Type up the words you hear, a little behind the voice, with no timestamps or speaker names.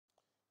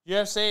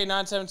UFC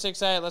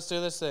 9768. Let's do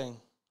this thing.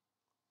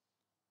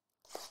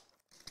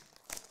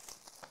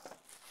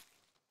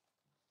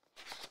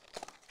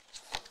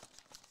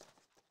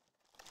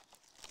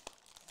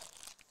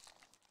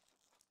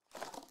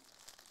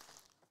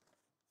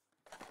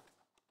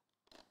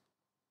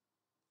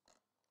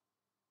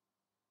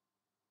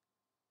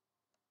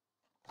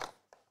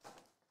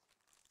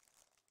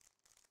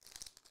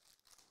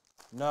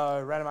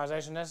 No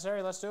randomization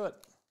necessary. Let's do it.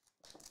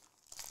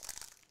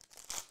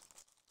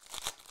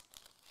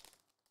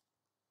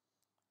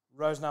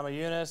 Rose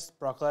Namajunas,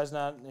 Brock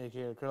Lesnar,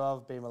 Nikita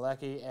Krylov, B.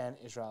 Malecki, and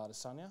Israel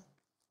Adesanya.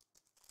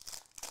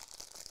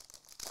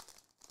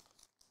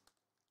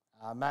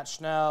 Matt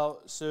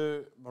Schnell,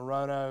 Sue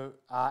Morono,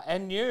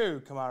 and new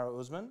Kamaru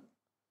Usman.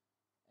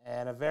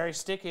 And a very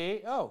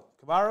sticky,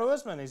 Kamaru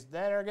Usman, he's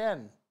there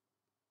again.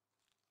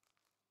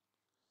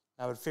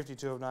 Numbered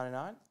 52 of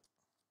 99.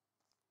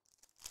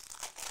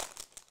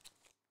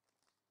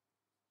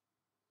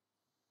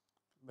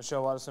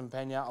 Michelle Watterson,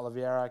 Pena,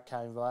 Oliveira,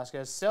 Cain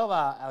Velasquez,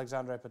 Silva,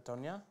 Alexandre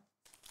Patonia.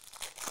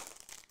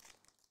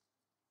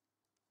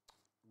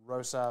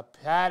 Rosa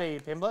Patty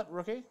Pimblett,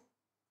 rookie.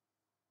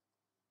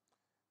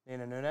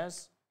 Nina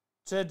Nunes.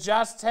 To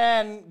just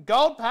 10,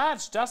 gold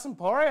patch, Dustin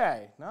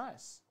Poirier.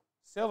 Nice.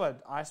 Silver,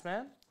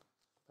 Iceman.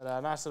 But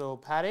a nice little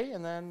patty,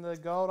 and then the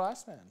gold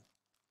Iceman.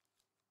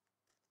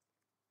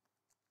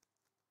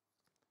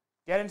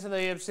 Get into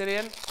the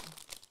Obsidian.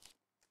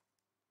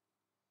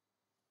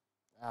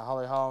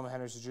 Holly Holm,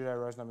 Henry Cejudo,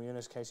 Rose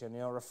Namajunas, Casey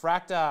O'Neill.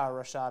 Refractor,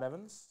 Rashad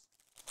Evans.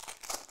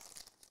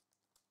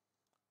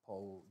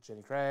 Paul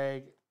Jenny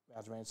Craig,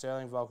 Aljamain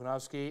Sterling,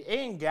 Volkanovski.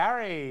 Ian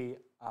Gary,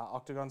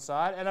 Octagon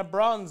side. And a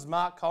bronze,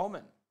 Mark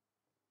Coleman.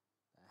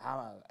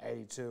 Hammer,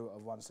 82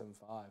 of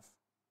 175.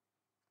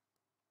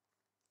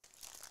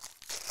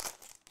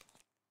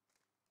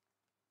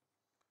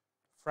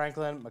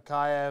 Franklin,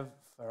 Makayev,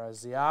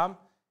 Faraziam.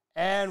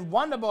 And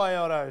Wonderboy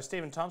Auto,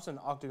 Stephen Thompson,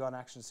 Octagon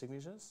Action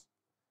Signatures.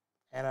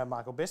 And a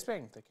Michael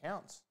Bisping, that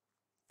counts.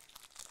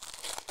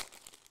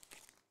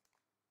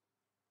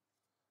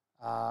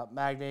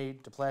 Magni,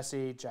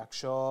 Duplessis, Jack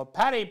Shaw,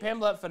 Paddy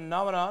Pimblett,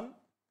 Phenomenon,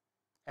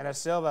 and a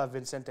silver,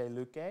 Vincente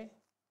Luque.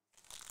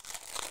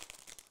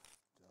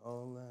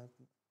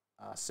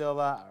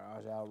 Silver,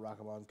 Rajal,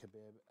 Rakamon,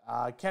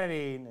 Khabib.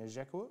 Kennedy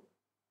Nzechukwu.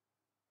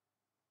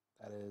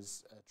 That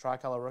is a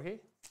tricolour rookie.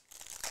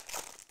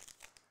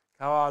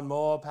 Come on,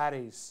 more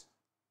Paddies.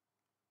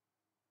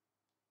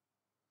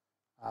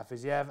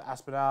 Fiziev,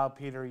 Aspinall,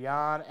 Peter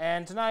Yan,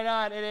 and to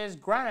 99 it is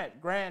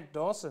Grant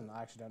Dawson.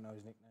 I actually don't know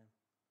his nickname.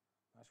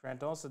 Nice Grant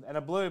Dawson. And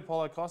a blue,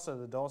 Paulo Costa,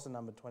 the Dawson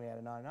number 28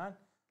 of 99.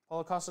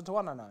 Paulo Costa to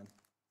 199.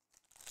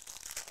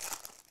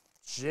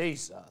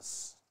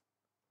 Jesus.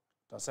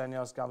 Dos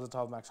Anjos,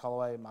 Gamzatov, Max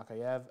Holloway,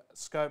 Makayev,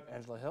 Scope,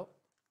 Angela Hill.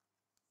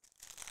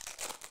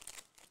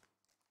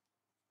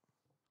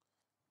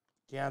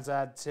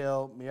 Gianzad,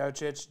 Till,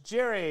 Miocic,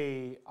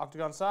 Jiri,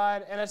 Octagon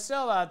side, and a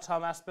silver,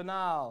 Tom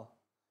Aspinall.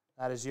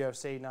 That is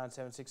UFC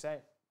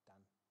 9768.